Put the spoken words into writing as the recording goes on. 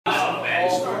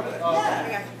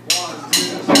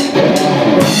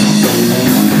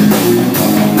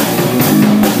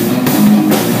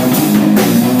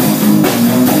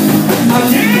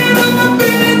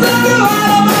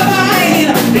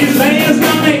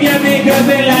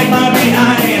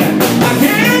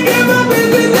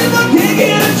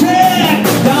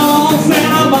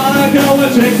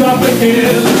it's up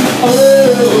again.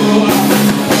 Oh,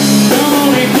 come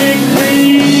on and kick me.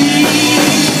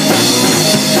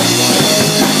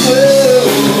 Oh,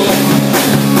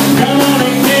 come on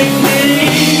and kick me.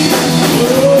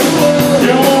 Oh,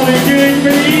 come on and kick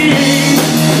me.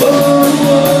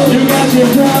 Oh, you got your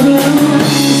problem.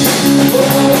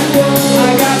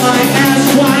 I got my ass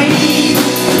white.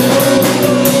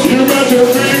 You got your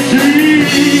big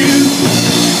keys.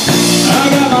 I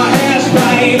got my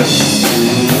Hashpipe.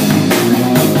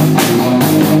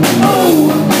 Oh,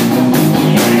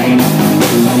 yeah.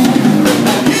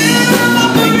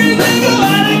 Yeah, everything go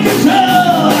out of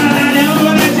control. I know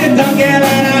that you don't get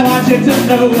it. I want you to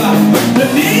know the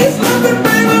knees looking.